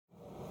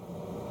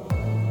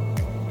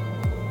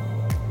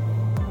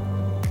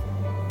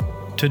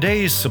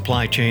Today's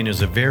supply chain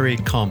is a very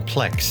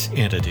complex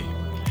entity.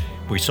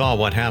 We saw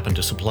what happened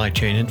to supply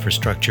chain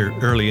infrastructure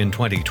early in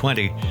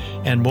 2020,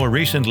 and more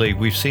recently,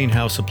 we've seen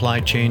how supply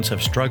chains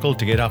have struggled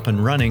to get up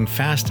and running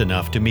fast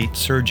enough to meet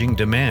surging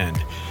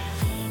demand.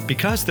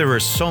 Because there are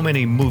so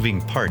many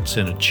moving parts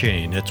in a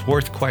chain, it's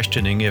worth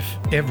questioning if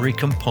every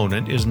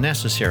component is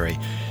necessary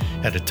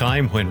at a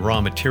time when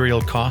raw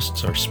material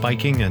costs are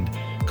spiking and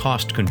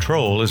cost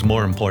control is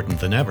more important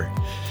than ever.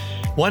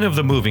 One of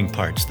the moving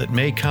parts that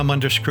may come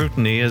under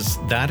scrutiny is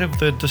that of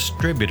the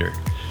distributor.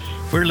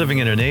 We're living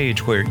in an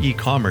age where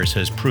e-commerce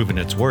has proven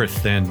its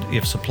worth, and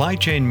if supply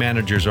chain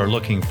managers are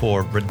looking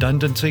for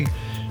redundancy,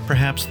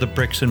 perhaps the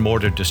bricks and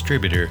mortar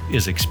distributor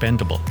is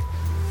expendable.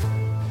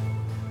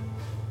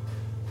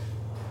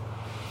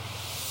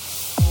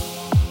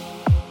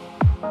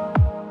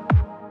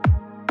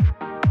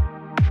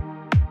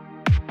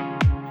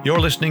 You're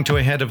listening to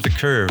Ahead of the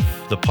Curve,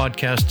 the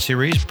podcast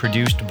series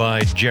produced by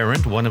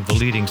Gerent, one of the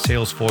leading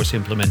Salesforce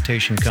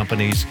implementation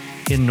companies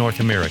in North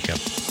America.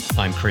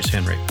 I'm Chris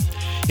Henry.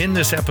 In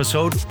this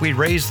episode, we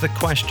raise the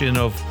question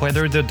of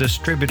whether the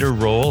distributor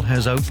role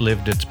has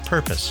outlived its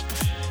purpose,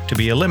 to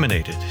be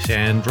eliminated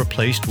and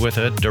replaced with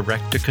a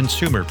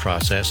direct-to-consumer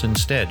process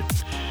instead.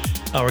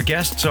 Our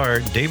guests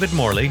are David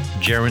Morley,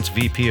 Gerent's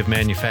VP of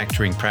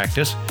Manufacturing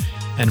Practice,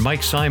 and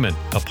Mike Simon,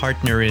 a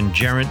partner in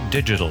Gerent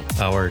Digital,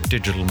 our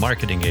digital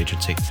marketing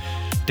agency.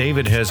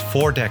 David has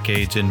 4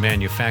 decades in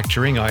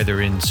manufacturing,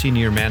 either in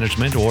senior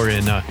management or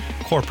in a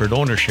corporate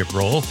ownership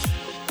role,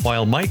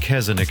 while Mike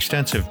has an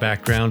extensive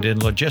background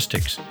in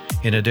logistics,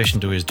 in addition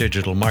to his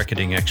digital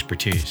marketing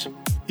expertise.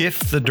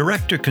 If the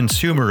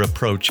direct-to-consumer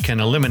approach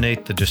can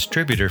eliminate the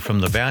distributor from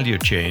the value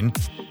chain,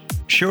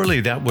 surely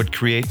that would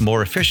create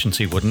more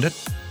efficiency, wouldn't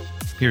it?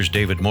 Here's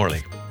David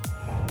Morley.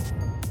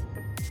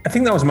 I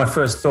think that was my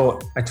first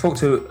thought. I talked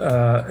to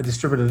a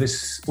distributor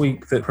this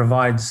week that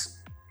provides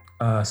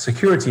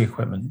security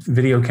equipment,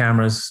 video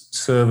cameras,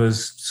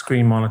 servers,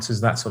 screen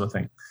monitors, that sort of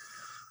thing.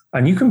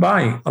 And you can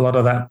buy a lot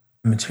of that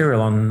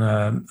material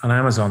on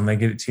Amazon. They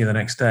give it to you the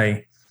next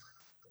day.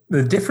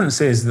 The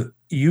difference is that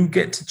you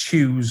get to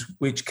choose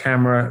which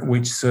camera,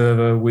 which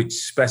server, which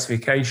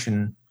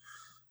specification,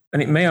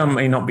 and it may or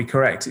may not be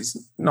correct. It's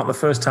not the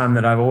first time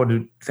that I've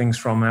ordered things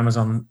from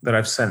Amazon that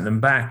I've sent them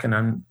back, and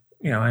I'm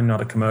not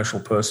a commercial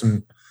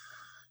person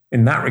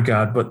in that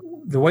regard, but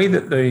the way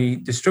that the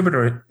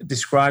distributor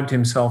described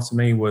himself to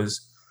me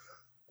was,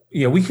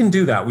 we can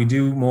do that. We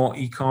do more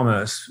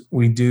e-commerce.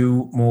 We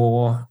do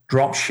more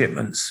drop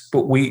shipments,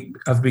 but we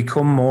have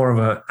become more of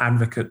an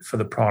advocate for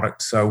the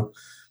product. So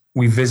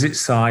we visit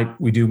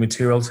site, we do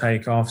material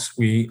takeoffs,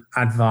 we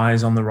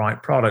advise on the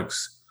right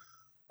products,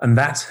 and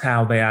that's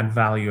how they add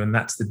value, and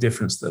that's the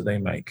difference that they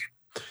make.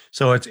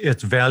 So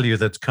it's value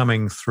that's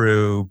coming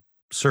through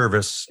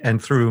service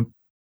and through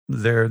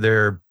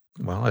their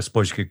I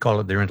suppose you could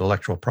call it their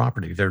intellectual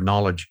property, their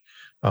knowledge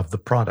of the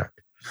product.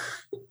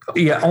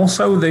 Yeah,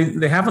 also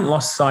they haven't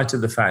lost sight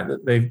of the fact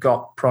that they've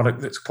got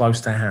product that's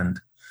close to hand.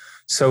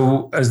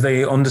 So as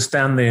they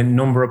understand the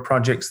number of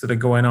projects that are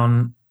going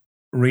on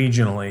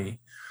regionally,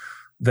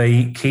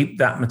 they keep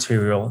that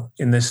material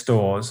in their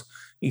stores.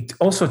 He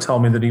also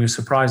told me that he was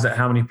surprised at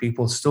how many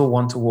people still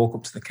want to walk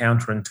up to the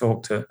counter and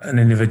talk to an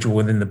individual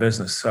within the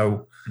business.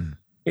 So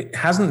It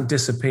hasn't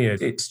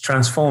disappeared. It's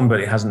transformed,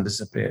 but it hasn't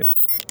disappeared.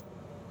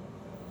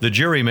 The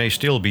jury may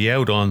still be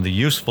out on the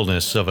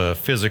usefulness of a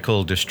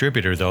physical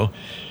distributor, though.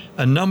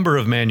 A number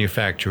of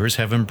manufacturers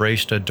have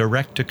embraced a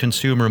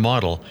direct-to-consumer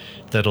model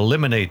that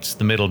eliminates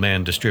the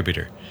middleman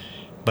distributor.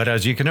 But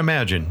as you can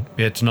imagine,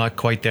 it's not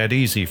quite that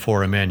easy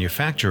for a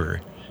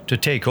manufacturer to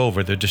take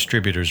over the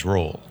distributor's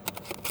role.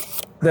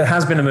 There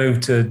has been a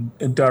move to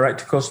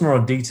direct-to-customer, or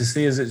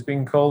D2C as it's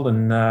been called,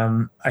 and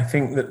I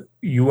think that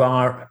you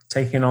are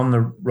taking on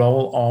the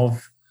role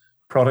of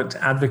product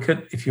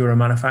advocate if you're a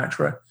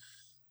manufacturer.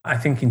 I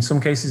think in some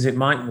cases it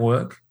might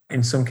work.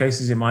 In some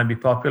cases it might be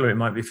popular. It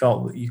might be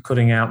felt that you're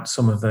cutting out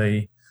some of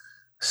the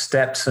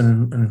steps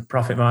and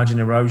profit margin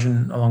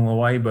erosion along the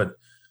way, but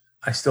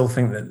I still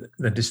think that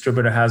the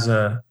distributor has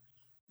a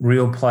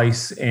real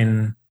place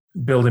in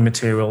building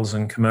materials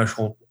and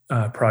commercial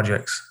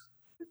projects.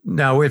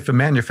 Now, if a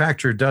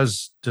manufacturer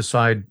does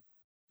decide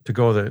to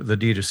go the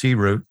D2C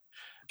route,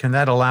 can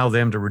that allow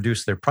them to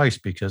reduce their price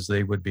because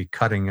they would be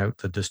cutting out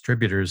the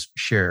distributor's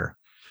share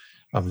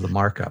of the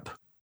markup?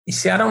 You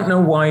see, I don't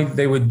know why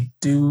they would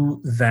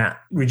do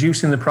that.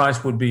 Reducing the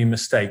price would be a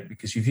mistake,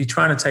 because if you're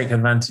trying to take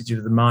advantage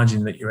of the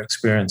margin that you're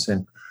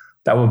experiencing,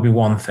 that would be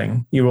one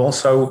thing. You're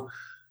also,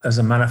 as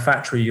a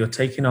manufacturer, you're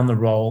taking on the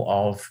role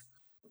of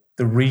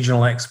the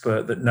regional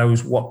expert that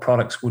knows what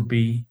products would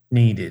be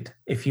needed.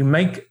 If you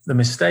make the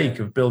mistake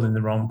of building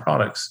the wrong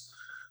products,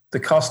 the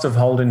cost of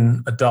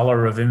holding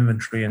 $1 of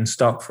inventory in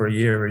stock for a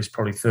year is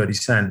probably 30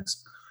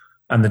 cents.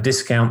 And the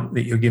discount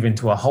that you're giving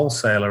to a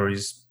wholesaler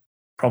is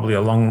probably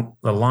along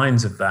the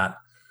lines of that.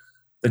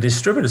 The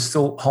distributor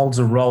still holds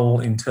a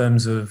role in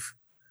terms of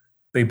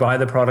they buy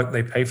the product,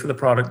 they pay for the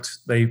product,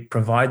 they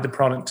provide the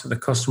product to the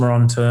customer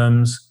on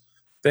terms.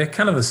 They're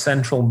kind of a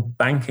central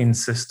banking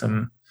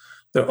system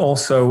They're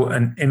also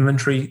an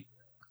inventory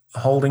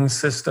holding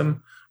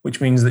system,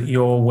 which means that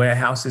your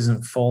warehouse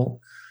isn't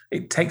full.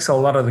 It takes a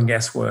lot of the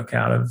guesswork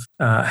out of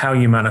how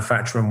you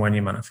manufacture and when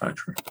you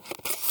manufacture.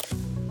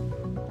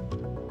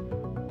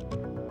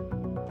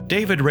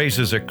 David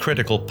raises a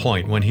critical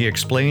point when he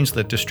explains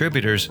that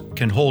distributors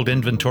can hold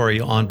inventory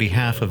on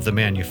behalf of the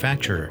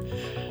manufacturer.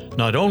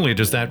 Not only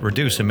does that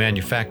reduce a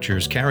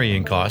manufacturer's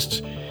carrying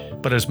costs,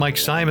 but as Mike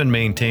Simon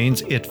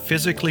maintains, it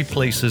physically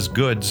places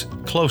goods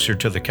closer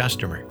to the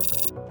customer.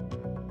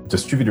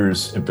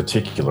 Distributors in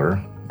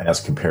particular, as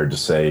compared to,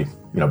 say,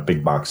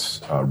 big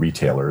box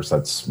retailers,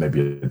 that's maybe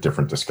a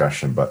different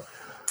discussion, but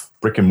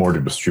brick and mortar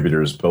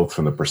distributors, both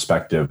from the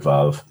perspective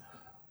of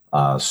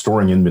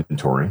storing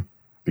inventory,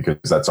 because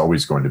that's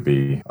always going to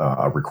be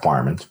a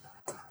requirement,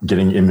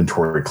 getting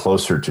inventory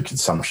closer to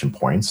consumption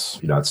points.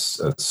 It's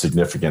a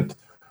significant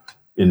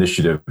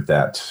initiative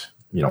that,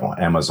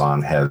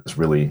 Amazon has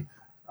really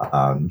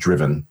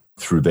driven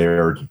through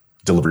their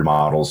delivery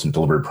models and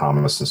delivery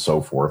promise and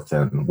so forth,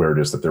 and where it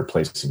is that they're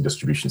placing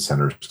distribution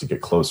centers to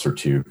get closer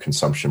to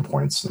consumption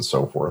points and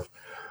so forth.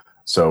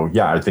 So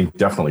yeah, I think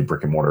definitely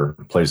brick and mortar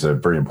plays a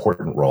very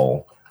important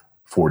role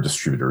for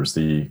distributors.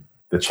 The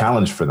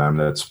challenge for them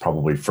that's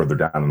probably further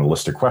down in the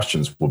list of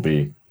questions will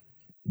be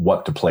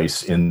what to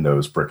place in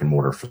those brick and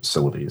mortar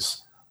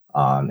facilities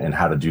and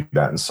how to do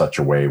that in such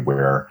a way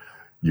where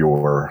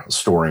you're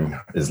storing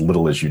as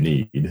little as you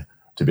need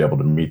to be able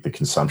to meet the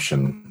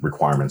consumption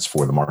requirements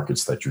for the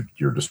markets that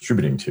you're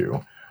distributing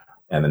to,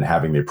 and then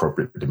having the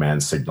appropriate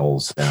demand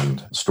signals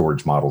and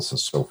storage models and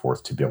so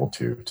forth to be able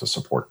to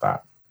support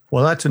that.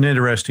 Well, that's an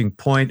interesting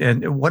point.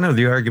 And one of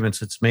the arguments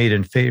that's made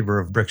in favor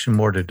of bricks and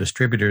mortar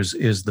distributors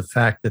is the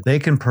fact that they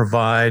can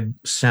provide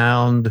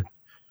sound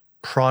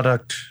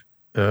product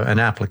and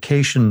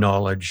application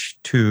knowledge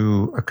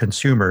to a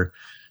consumer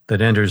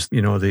that enters,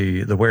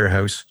 the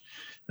warehouse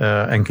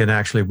and can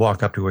actually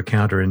walk up to a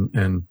counter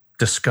and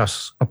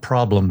discuss a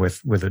problem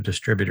with a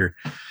distributor.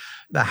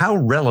 How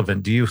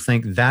relevant do you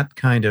think that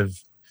kind of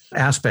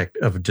aspect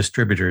of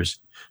distributors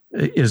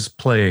is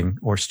playing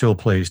or still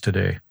plays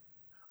today?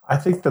 I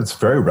think that's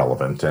very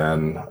relevant,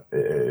 and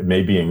it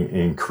may be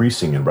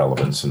increasing in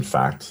relevance. In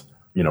fact,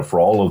 for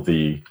all of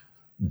the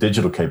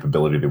digital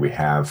capability that we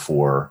have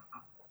for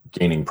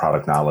gaining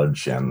product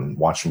knowledge and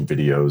watching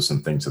videos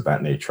and things of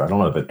that nature, I don't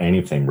know that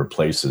anything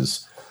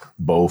replaces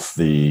both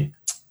the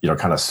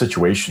kind of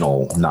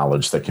situational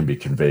knowledge that can be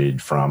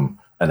conveyed from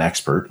an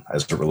expert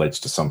as it relates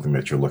to something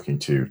that you're looking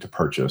to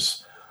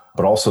purchase,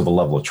 but also the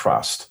level of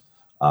trust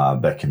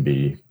that can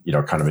be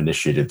kind of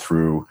initiated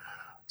through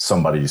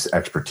somebody's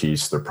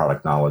expertise, their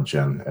product knowledge,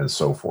 and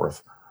so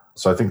forth.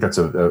 So I think that's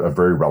a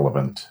very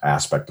relevant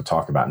aspect to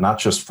talk about, not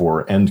just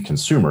for end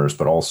consumers,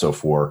 but also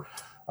for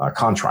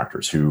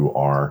contractors who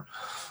are,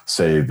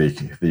 say,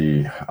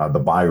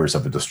 the buyers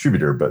of a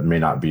distributor, but may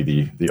not be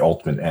the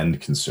ultimate end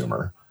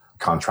consumer.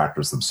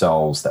 Contractors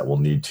themselves that will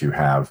need to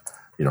have,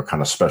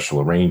 kind of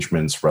special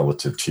arrangements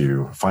relative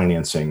to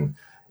financing,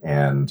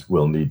 and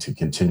will need to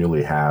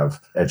continually have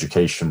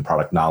education,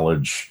 product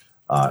knowledge,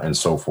 and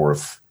so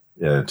forth,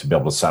 to be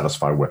able to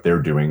satisfy what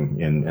they're doing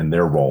in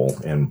their role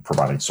in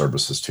providing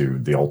services to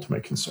the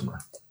ultimate consumer.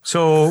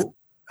 So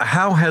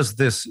how has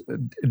this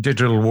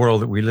digital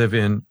world that we live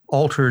in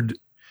altered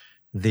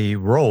the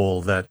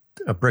role that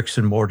a bricks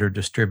and mortar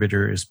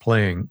distributor is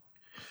playing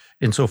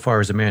insofar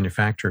as a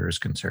manufacturer is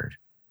concerned?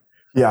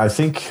 Yeah, I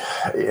think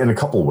in a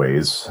couple of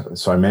ways.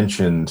 So I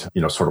mentioned,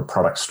 sort of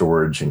product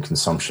storage and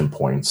consumption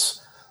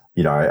points.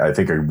 I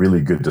think a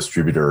really good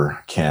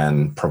distributor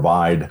can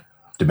provide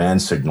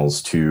demand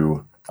signals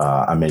to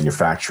a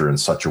manufacturer in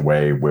such a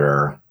way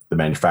where the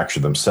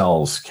manufacturer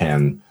themselves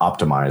can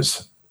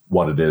optimize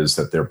what it is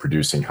that they're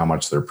producing, how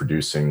much they're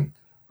producing,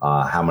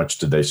 how much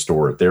do they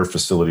store at their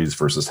facilities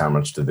versus how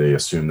much do they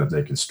assume that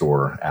they can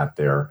store at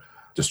their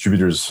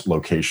distributors'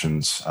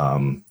 locations,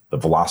 the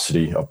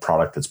velocity of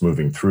product that's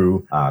moving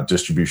through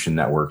distribution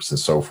networks and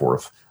so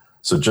forth.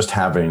 So just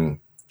having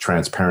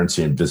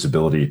transparency and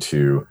visibility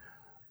to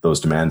those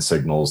demand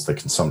signals, the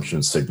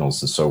consumption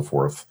signals and so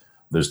forth,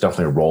 there's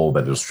definitely a role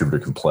that a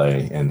distributor can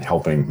play in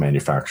helping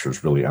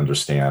manufacturers really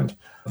understand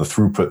the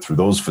throughput through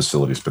those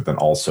facilities, but then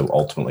also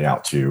ultimately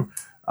out to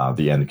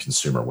the end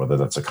consumer, whether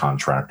that's a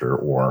contractor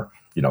or,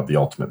 the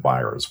ultimate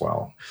buyer as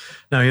well.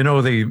 Now,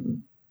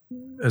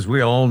 as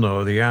we all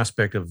know, the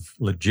aspect of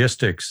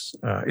logistics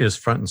is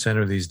front and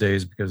center these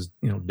days because,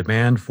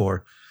 demand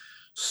for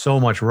so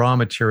much raw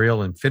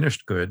material and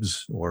finished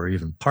goods, or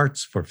even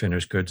parts for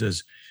finished goods,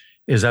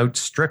 is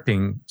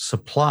outstripping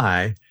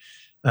supply.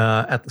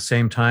 At the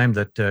same time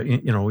that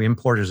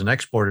importers and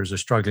exporters are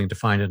struggling to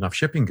find enough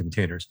shipping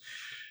containers.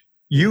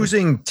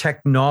 Using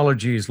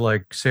technologies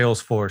like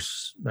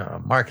Salesforce,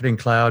 Marketing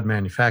Cloud,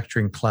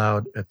 Manufacturing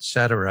Cloud, et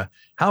cetera,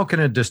 how can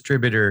a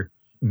distributor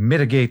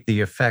mitigate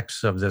the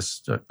effects of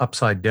this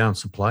upside down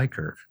supply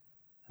curve?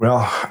 Well,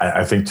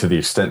 I think to the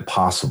extent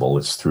possible,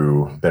 it's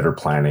through better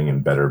planning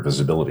and better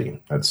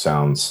visibility. That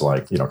sounds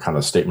like, kind of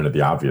a statement of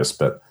the obvious,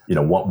 but,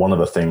 one of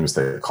the things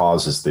that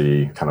causes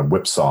the kind of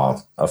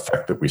whipsaw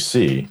effect that we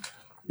see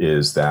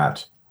is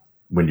that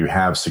when you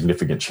have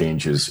significant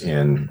changes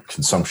in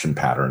consumption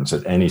patterns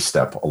at any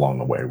step along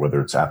the way, whether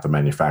it's at the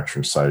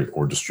manufacturing site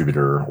or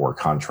distributor or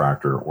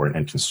contractor or an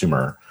end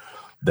consumer,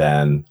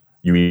 then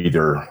you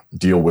either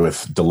deal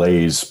with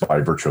delays by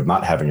virtue of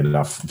not having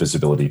enough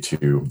visibility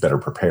to better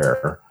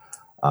prepare,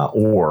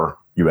 or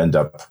you end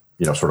up,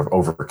 sort of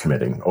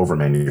overcommitting, over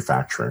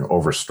manufacturing,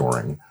 over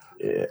storing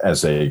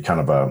as a kind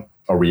of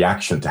a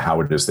reaction to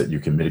how it is that you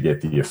can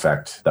mitigate the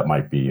effect that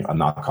might be a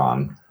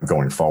knock-on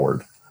going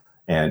forward.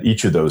 And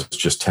each of those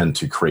just tend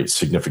to create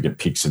significant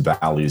peaks and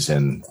valleys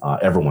in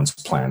everyone's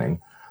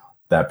planning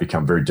that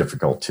become very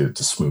difficult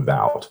to smooth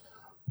out.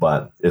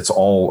 But it's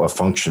all a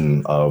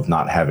function of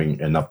not having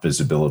enough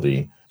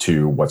visibility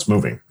to what's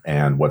moving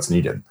and what's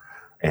needed.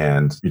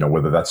 And,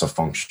 whether that's a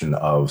function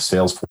of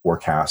sales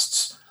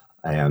forecasts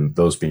and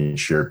those being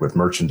shared with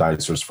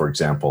merchandisers, for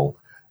example,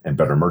 and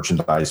better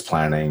merchandise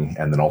planning,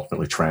 and then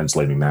ultimately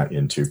translating that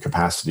into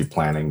capacity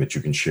planning that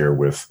you can share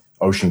with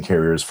ocean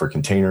carriers for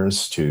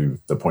containers, to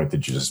the point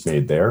that you just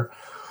made there,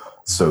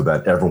 so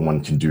that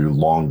everyone can do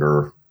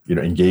longer,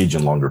 engage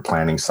in longer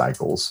planning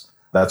cycles.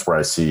 That's where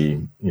I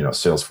see,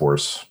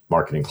 Salesforce,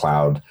 Marketing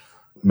Cloud,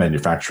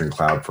 Manufacturing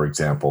Cloud, for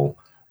example,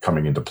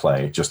 coming into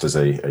play just as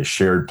a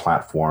shared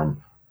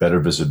platform, better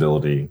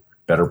visibility,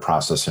 better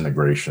process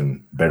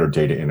integration, better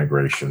data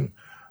integration,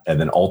 and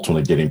then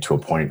ultimately getting to a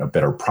point of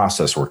better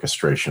process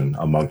orchestration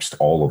amongst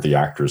all of the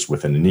actors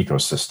within an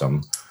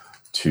ecosystem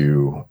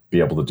to be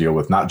able to deal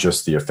with not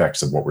just the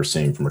effects of what we're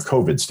seeing from a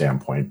COVID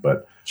standpoint,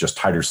 but just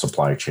tighter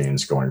supply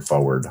chains going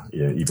forward,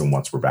 even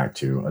once we're back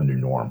to a new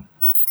norm.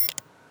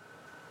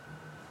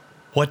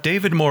 What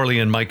David Morley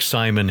and Mike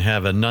Simon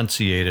have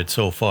enunciated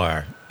so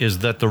far is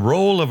that the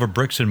role of a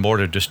bricks and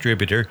mortar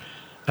distributor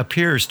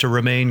appears to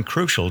remain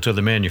crucial to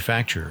the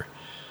manufacturer.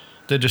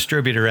 The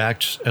distributor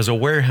acts as a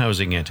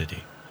warehousing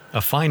entity,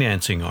 a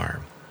financing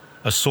arm,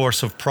 a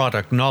source of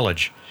product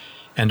knowledge,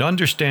 and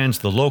understands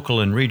the local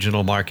and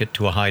regional market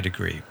to a high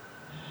degree.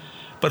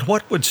 But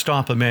what would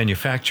stop a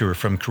manufacturer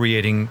from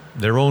creating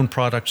their own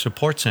product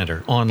support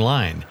center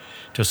online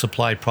to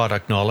supply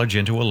product knowledge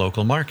into a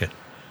local market?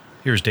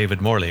 Here's David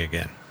Morley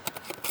again.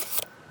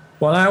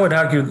 Well, I would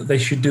argue that they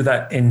should do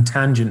that in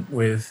tangent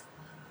with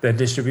their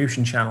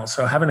distribution channel.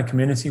 So having a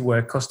community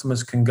where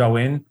customers can go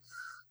in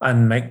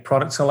and make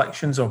product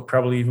selections or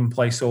probably even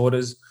place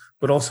orders,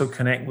 but also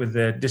connect with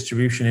their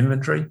distribution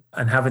inventory,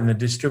 and having the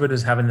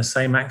distributors having the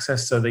same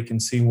access so they can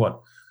see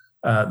what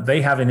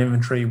they have in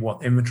inventory,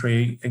 what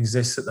inventory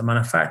exists at the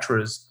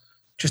manufacturers.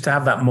 Just to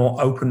have that more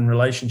open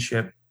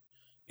relationship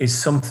is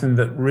something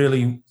that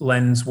really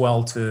lends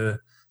well to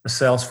the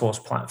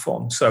Salesforce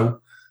platform.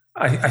 So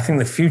I think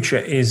the future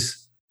is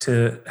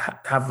to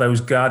have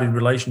those guarded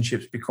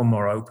relationships become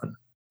more open.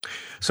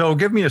 So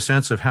give me a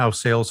sense of how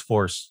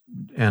Salesforce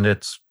and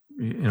its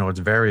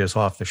various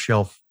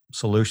off-the-shelf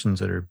solutions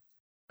that are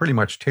pretty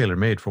much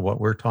tailor-made for what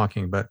we're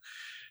talking about,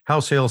 how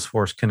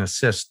Salesforce can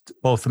assist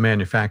both the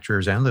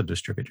manufacturers and the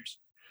distributors.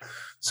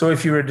 So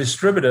if you're a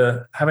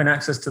distributor, having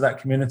access to that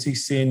community,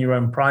 seeing your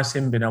own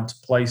pricing, being able to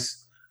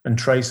place and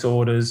trace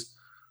orders.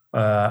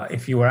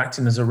 If you were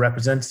acting as a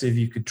representative,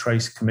 you could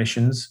trace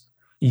commissions.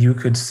 You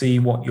could see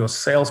what your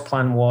sales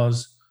plan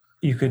was.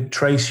 You could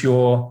trace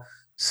your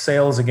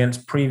sales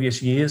against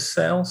previous year's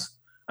sales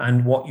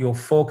and what your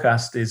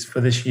forecast is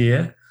for this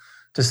year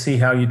to see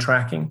how you're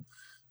tracking.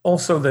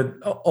 Also, that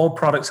all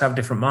products have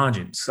different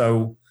margins.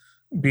 So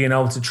being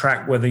able to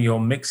track whether your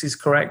mix is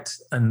correct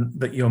and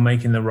that you're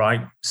making the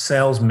right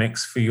sales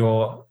mix for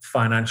your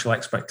financial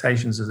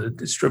expectations as a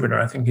distributor,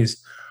 I think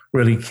is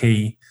really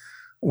key.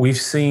 We've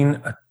seen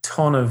a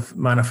ton of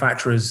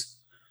manufacturers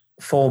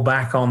fall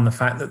back on the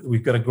fact that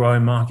we've got a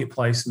growing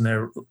marketplace and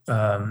their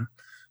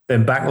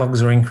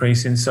backlogs are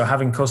increasing. So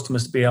having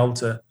customers to be able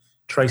to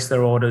trace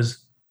their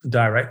orders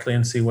directly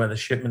and see where the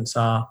shipments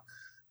are,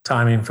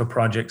 timing for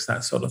projects,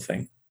 that sort of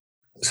thing.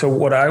 So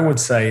what I would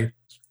say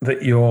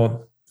that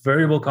your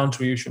variable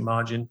contribution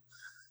margin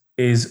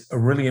is a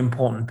really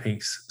important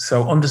piece.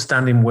 So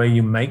understanding where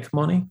you make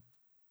money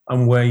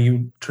and where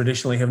you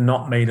traditionally have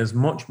not made as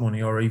much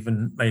money or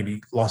even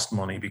maybe lost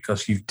money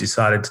because you've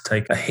decided to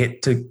take a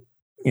hit to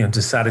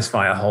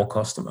satisfy a whole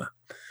customer.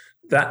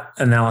 That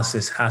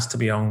analysis has to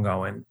be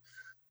ongoing.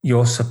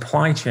 Your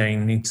supply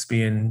chain needs to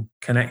be in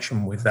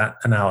connection with that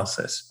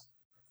analysis.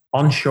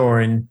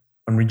 Onshoring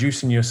and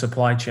reducing your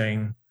supply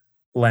chain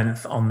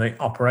length on the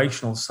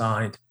operational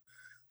side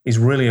is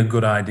really a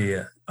good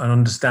idea. And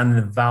understanding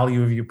the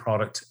value of your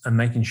product and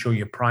making sure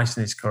your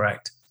pricing is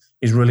correct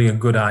is really a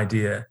good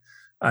idea.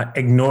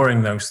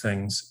 Ignoring those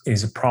things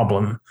is a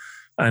problem.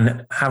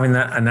 And having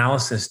that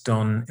analysis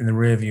done in the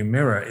rearview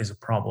mirror is a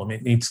problem.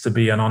 It needs to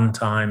be an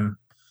on-time,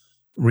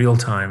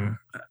 real-time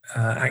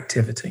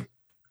activity.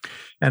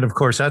 And of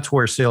course, that's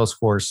where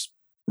Salesforce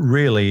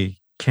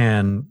really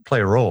can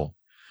play a role.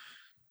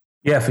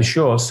 Yeah, for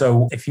sure.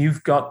 So if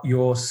you've got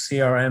your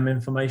CRM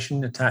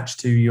information attached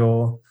to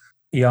your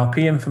ERP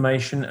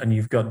information and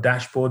you've got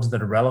dashboards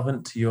that are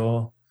relevant to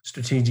your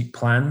strategic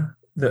plan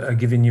that are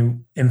giving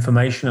you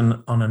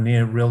information on a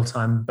near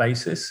real-time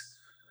basis,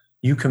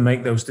 you can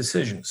make those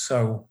decisions.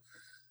 So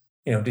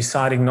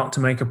deciding not to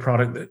make a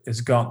product that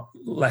has got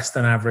less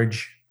than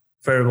average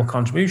variable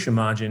contribution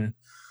margin,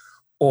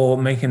 or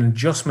making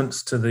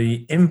adjustments to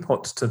the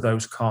inputs to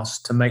those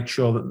costs to make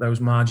sure that those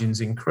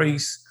margins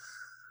increase,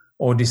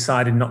 or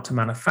decided not to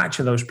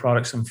manufacture those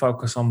products and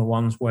focus on the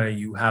ones where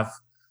you have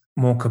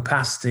more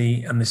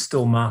capacity and there's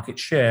still market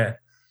share.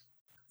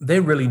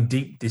 They're really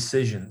deep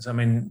decisions. I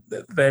mean,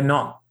 they're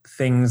not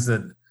things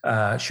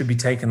that should be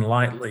taken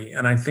lightly.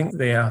 And I think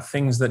they are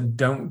things that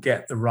don't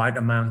get the right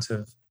amount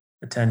of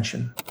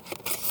attention.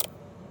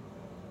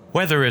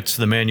 Whether it's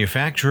the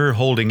manufacturer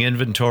holding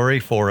inventory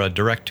for a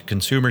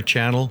direct-to-consumer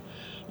channel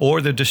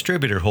or the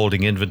distributor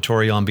holding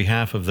inventory on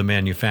behalf of the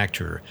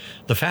manufacturer,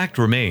 the fact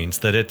remains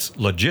that it's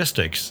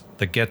logistics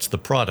that gets the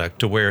product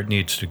to where it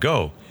needs to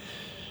go.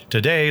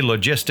 Today,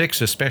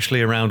 logistics,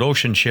 especially around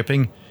ocean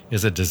shipping,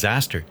 is a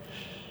disaster.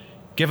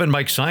 Given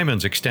Mike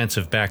Simon's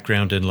extensive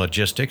background in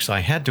logistics, I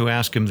had to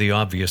ask him the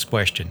obvious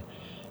question: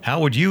 how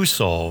would you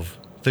solve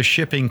the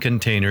shipping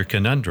container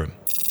conundrum?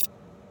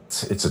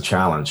 It's a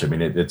challenge. I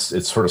mean,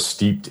 it's sort of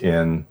steeped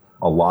in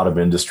a lot of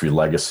industry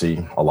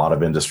legacy, a lot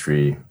of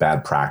industry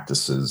bad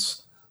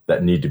practices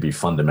that need to be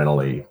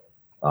fundamentally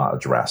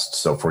addressed.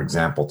 So, for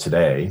example,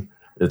 today,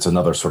 it's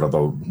another sort of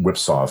a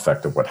whipsaw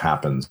effect of what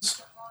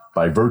happens.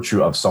 By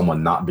virtue of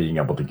someone not being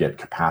able to get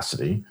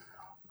capacity,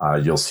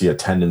 you'll see a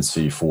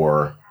tendency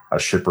for a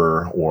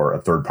shipper or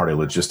a third-party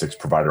logistics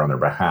provider on their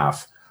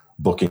behalf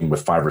booking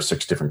with 5 or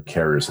 6 different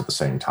carriers at the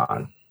same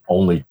time,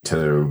 only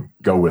to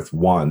go with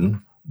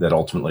one that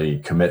ultimately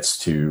commits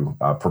to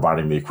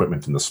providing the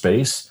equipment in the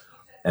space,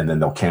 and then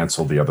they'll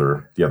cancel the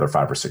other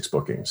 5 or 6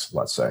 bookings,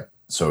 let's say.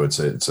 So it's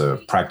a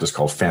practice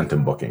called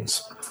phantom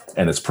bookings,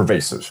 and it's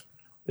pervasive.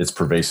 It's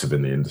pervasive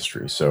in the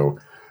industry. So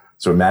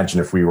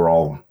imagine if we were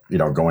all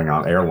going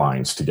on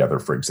airlines together,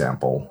 for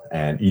example,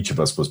 and each of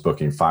us was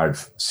booking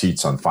 5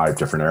 seats on 5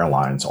 different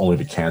airlines, only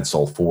to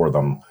cancel 4 of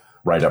them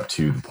right up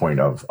to the point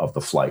of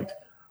the flight.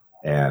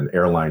 And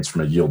airlines,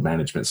 from a yield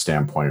management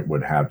standpoint,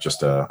 would have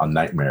just a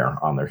nightmare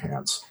on their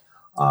hands.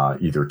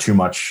 Either too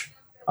much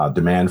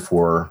demand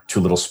for too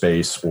little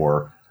space,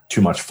 or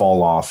too much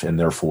fall off and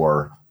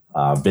therefore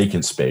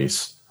vacant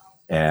space.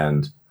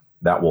 And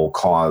that will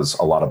cause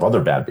a lot of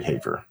other bad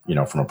behavior,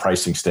 from a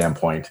pricing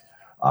standpoint,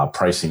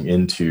 pricing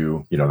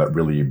into, that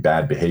really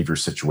bad behavior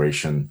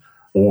situation,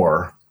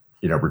 or,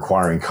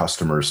 requiring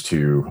customers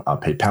to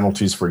pay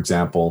penalties, for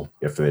example,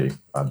 if they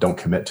don't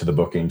commit to the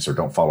bookings or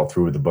don't follow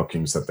through with the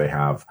bookings that they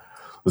have.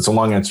 It's a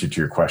long answer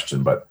to your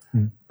question, but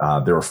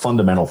there are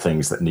fundamental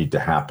things that need to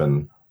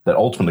happen that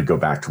ultimately go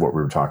back to what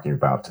we were talking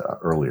about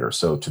earlier.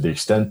 So to the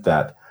extent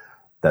that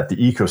the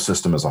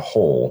ecosystem as a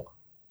whole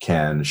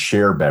can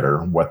share better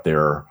what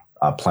their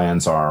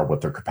plans are,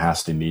 what their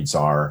capacity needs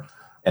are,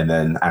 and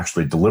then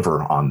actually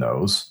deliver on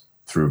those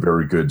through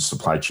very good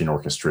supply chain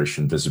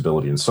orchestration,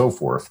 visibility, and so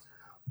forth,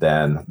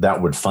 then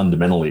that would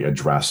fundamentally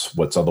address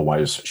what's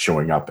otherwise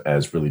showing up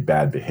as really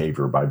bad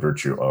behavior by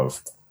virtue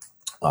of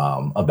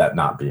that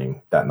not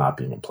being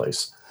in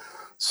place.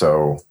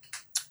 So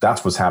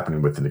that's what's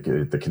happening with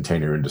the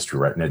container industry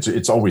right now.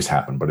 It's always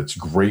happened, but it's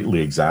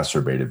greatly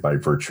exacerbated by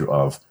virtue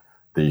of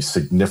the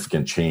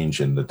significant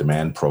change in the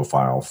demand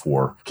profile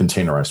for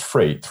containerized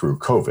freight through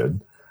COVID.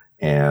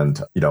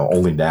 And,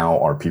 only now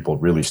are people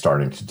really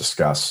starting to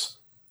discuss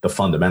the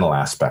fundamental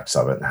aspects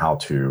of it and how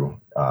to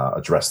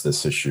address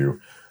this issue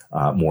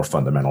more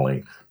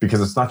fundamentally.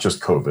 Because it's not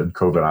just COVID.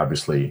 COVID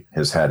obviously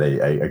has had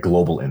a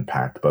global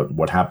impact. But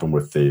what happened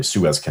with the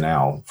Suez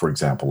Canal, for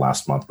example,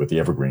 last month with the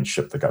Evergreen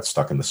ship that got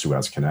stuck in the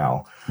Suez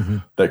Canal,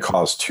 that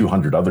caused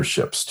 200 other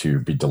ships to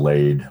be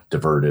delayed,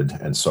 diverted,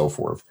 and so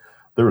forth.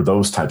 There are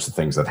those types of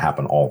things that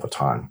happen all the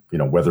time,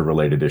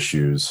 weather-related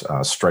issues,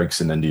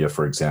 strikes in India,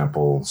 for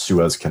example,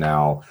 Suez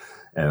Canal,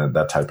 and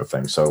that type of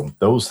thing. So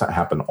those that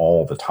happen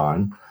all the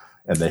time,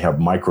 and they have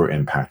micro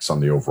impacts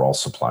on the overall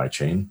supply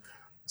chain.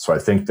 So I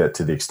think that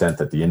to the extent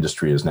that the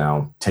industry is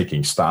now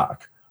taking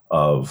stock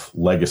of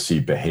legacy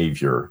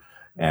behavior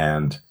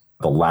and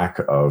the lack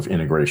of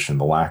integration,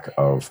 the lack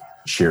of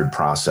shared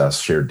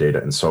process, shared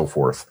data, and so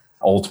forth,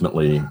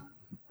 ultimately,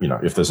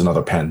 if there's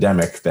another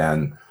pandemic,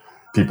 then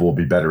people will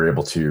be better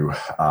able to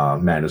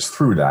manage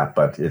through that.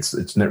 But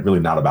it's really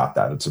not about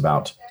that. It's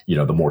about,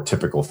 the more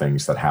typical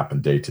things that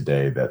happen day to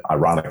day that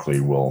ironically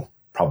will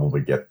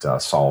probably get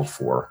solved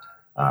for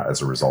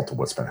as a result of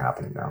what's been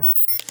happening now.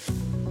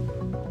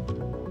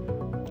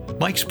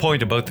 Mike's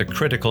point about the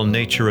critical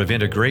nature of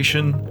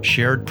integration,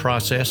 shared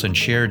process, and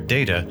shared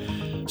data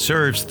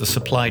serves the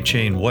supply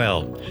chain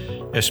well,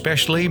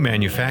 especially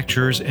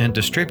manufacturers and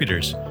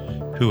distributors,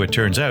 who it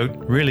turns out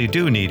really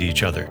do need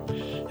each other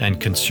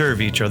and can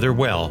serve each other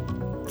well.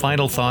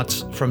 Final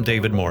thoughts from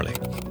David Morley.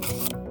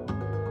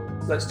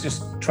 Let's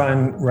just try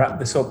and wrap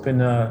this up in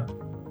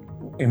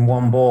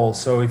one ball.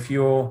 So if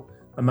you're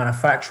a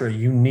manufacturer,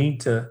 you need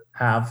to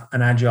have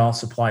an agile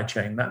supply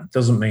chain. That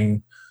doesn't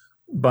mean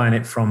buying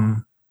it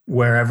from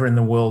wherever in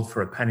the world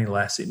for a penny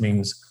less. It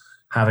means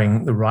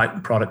having the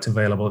right product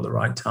available at the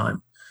right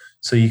time.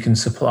 So you can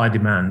supply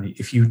demand.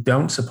 If you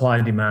don't supply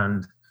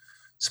demand,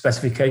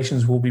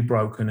 specifications will be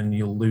broken and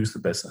you'll lose the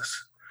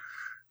business.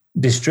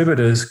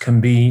 Distributors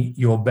can be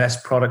your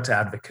best product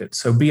advocate.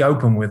 So be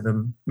open with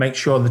them. Make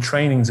sure the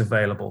training's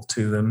available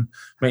to them.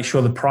 Make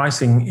sure the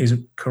pricing is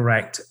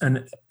correct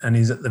and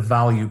is at the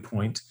value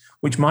point,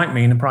 which might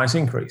mean a price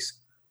increase.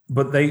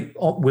 But they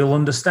will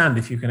understand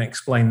if you can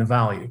explain the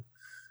value.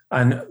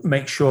 And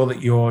make sure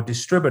that your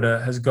distributor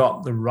has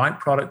got the right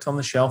product on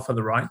the shelf at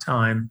the right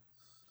time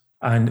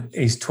and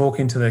is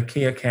talking to their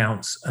key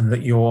accounts, and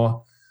that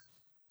you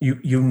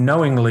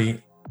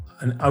knowingly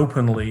and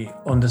openly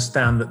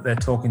understand that they're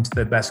talking to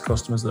their best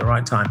customers at the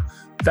right time.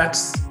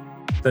 That's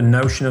the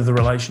notion of the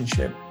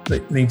relationship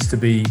that needs to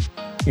be,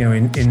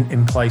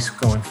 in place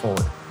going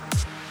forward.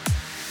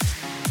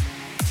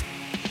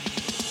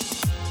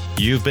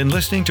 You've been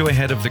listening to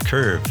Ahead of the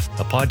Curve,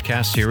 a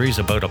podcast series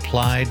about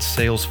applied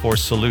Salesforce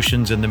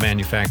solutions in the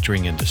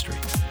manufacturing industry.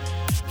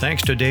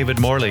 Thanks to David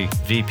Morley,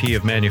 VP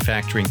of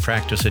Manufacturing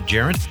Practice at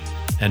Gerent,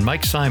 and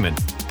Mike Simon,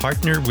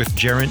 partner with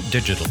Gerent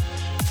Digital,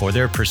 for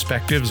their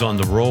perspectives on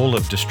the role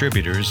of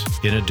distributors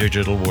in a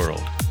digital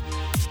world.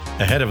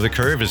 Ahead of the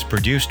Curve is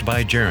produced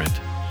by Gerent.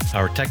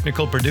 Our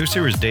technical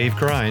producer is Dave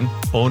Crine,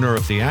 owner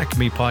of the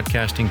Acme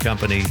Podcasting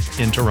Company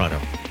in Toronto.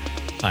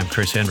 I'm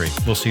Chris Henry.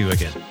 We'll see you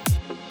again.